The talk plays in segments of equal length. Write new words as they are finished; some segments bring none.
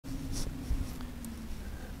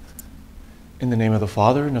In the name of the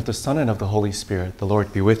Father, and of the Son, and of the Holy Spirit, the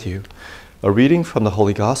Lord be with you. A reading from the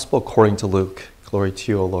Holy Gospel according to Luke. Glory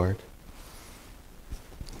to you, O Lord.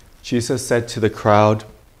 Jesus said to the crowd,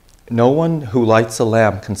 "No one who lights a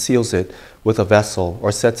lamp conceals it with a vessel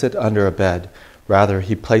or sets it under a bed. Rather,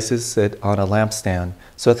 he places it on a lampstand,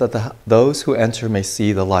 so that those who enter may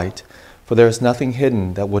see the light. For there is nothing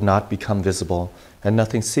hidden that would not become visible, and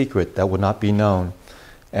nothing secret that would not be known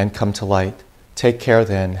and come to light. Take care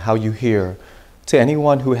then how you hear. To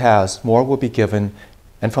anyone who has, more will be given,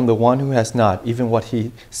 and from the one who has not, even what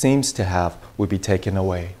he seems to have will be taken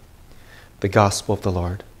away." The Gospel of the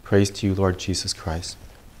Lord. Praise to you, Lord Jesus Christ.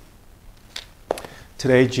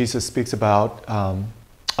 Today, Jesus speaks about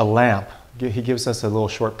a lamp. He gives us a little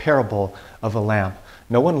short parable of a lamp.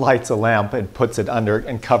 No one lights a lamp and puts it under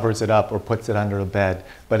and covers it up or puts it under a bed,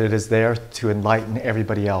 but it is there to enlighten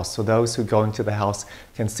everybody else. So those who go into the house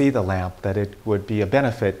can see the lamp, that it would be a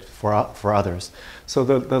benefit for others. So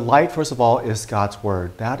the light, first of all, is God's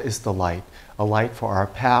Word. That is the light. A light for our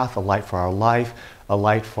path, a light for our life, a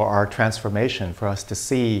light for our transformation, for us to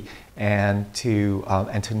see and to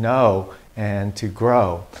know and to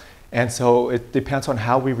grow. And so it depends on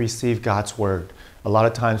how we receive God's Word. A lot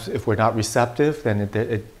of times, if we're not receptive, then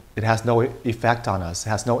it has no effect on us,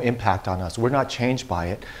 has no impact on us. We're not changed by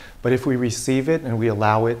it. But if we receive it and we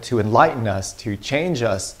allow it to enlighten us, to change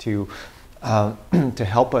us, to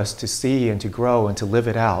help us to see and to grow and to live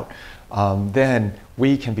it out, then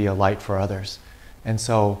we can be a light for others. And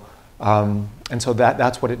so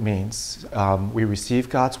that's what it means. We receive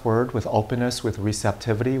God's Word with openness, with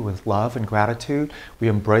receptivity, with love and gratitude. We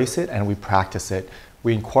embrace it and we practice it.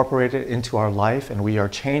 We incorporate it into our life and we are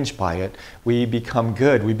changed by it. We become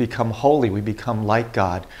good, we become holy, we become like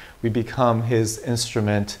God. We become His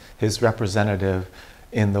instrument, His representative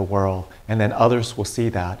in the world. And then others will see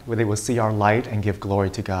that, where they will see our light and give glory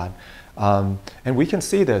to God. And we can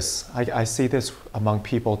see this. I see this among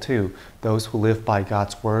people too. Those who live by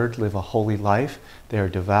God's Word live a holy life. They are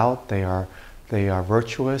devout, they are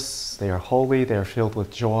virtuous, they are holy, they are filled with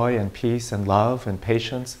joy and peace and love and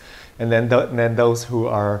patience. And then those who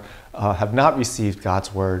have not received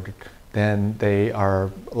God's Word, then they are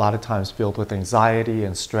a lot of times filled with anxiety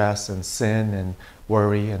and stress and sin and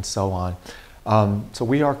worry and so on. So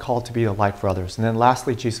we are called to be a light for others. And then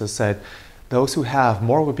lastly, Jesus said, those who have,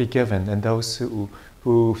 more will be given, and those who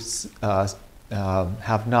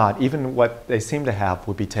have not, even what they seem to have,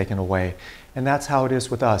 will be taken away. And that's how it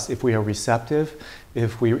is with us. If we are receptive,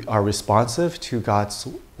 if we are responsive to God's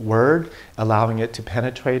Word, allowing it to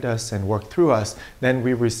penetrate us and work through us, then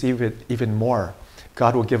we receive it even more.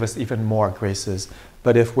 God will give us even more graces.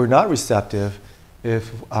 But if we're not receptive,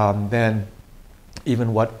 then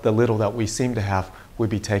even what the little that we seem to have would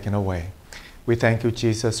be taken away. We thank you,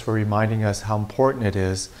 Jesus, for reminding us how important it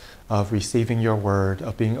is of receiving your Word,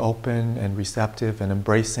 of being open and receptive and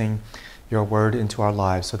embracing your Word into our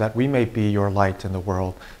lives, so that we may be your light in the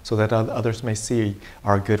world, so that others may see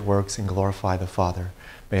our good works and glorify the Father.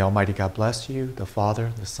 May Almighty God bless you, the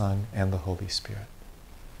Father, the Son, and the Holy Spirit.